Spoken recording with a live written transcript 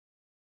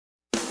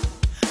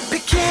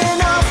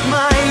picking off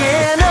my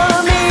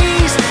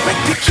enemies, like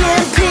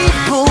picking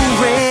people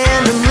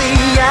randomly.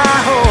 I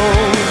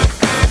hope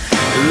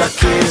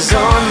luck is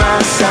on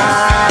my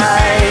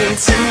side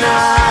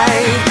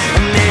tonight.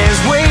 And there's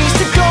ways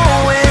to go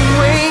and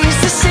ways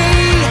to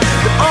see,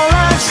 but all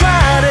I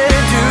try to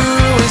do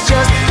is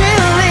just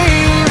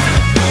believe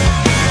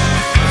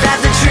that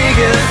the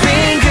trigger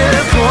finger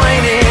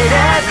pointed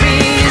at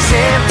me is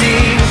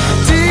empty.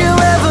 Do you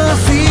ever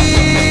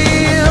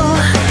feel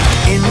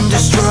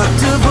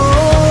indestructible?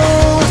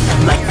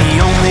 Like the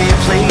only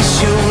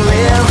place you'll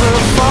ever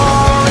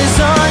fall is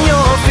on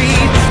your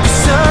feet. But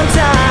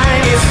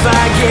sometimes if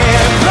I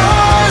get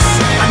lost,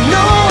 I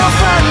know I'll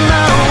find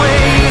my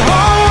way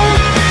home.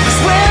 'Cause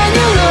when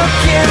you're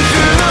looking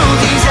through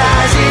these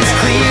eyes, it's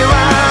clear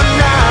I'm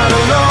not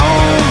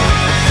alone.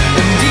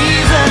 And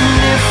even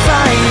if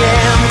I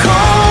am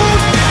cold,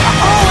 I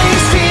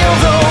always feel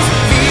those,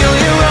 feel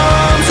your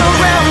arms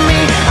around me.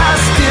 I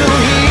still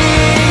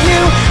hear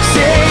you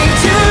say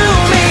to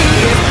me,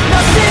 if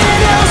nothing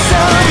else,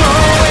 I'm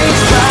always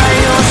by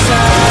your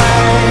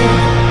side.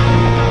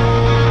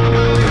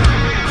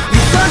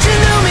 You thought you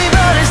knew me,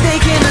 but a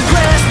snake in the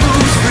grass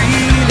moves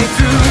freely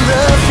through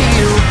the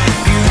field.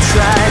 You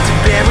tried to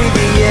bury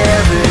the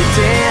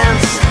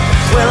evidence.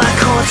 Well, I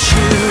caught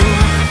you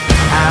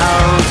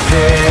out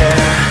there.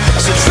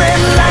 So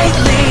tread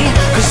lightly,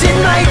 'cause it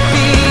might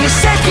be a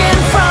second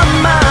from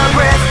my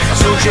breath.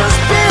 So just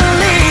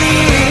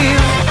believe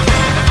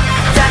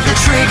that the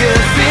trigger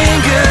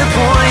finger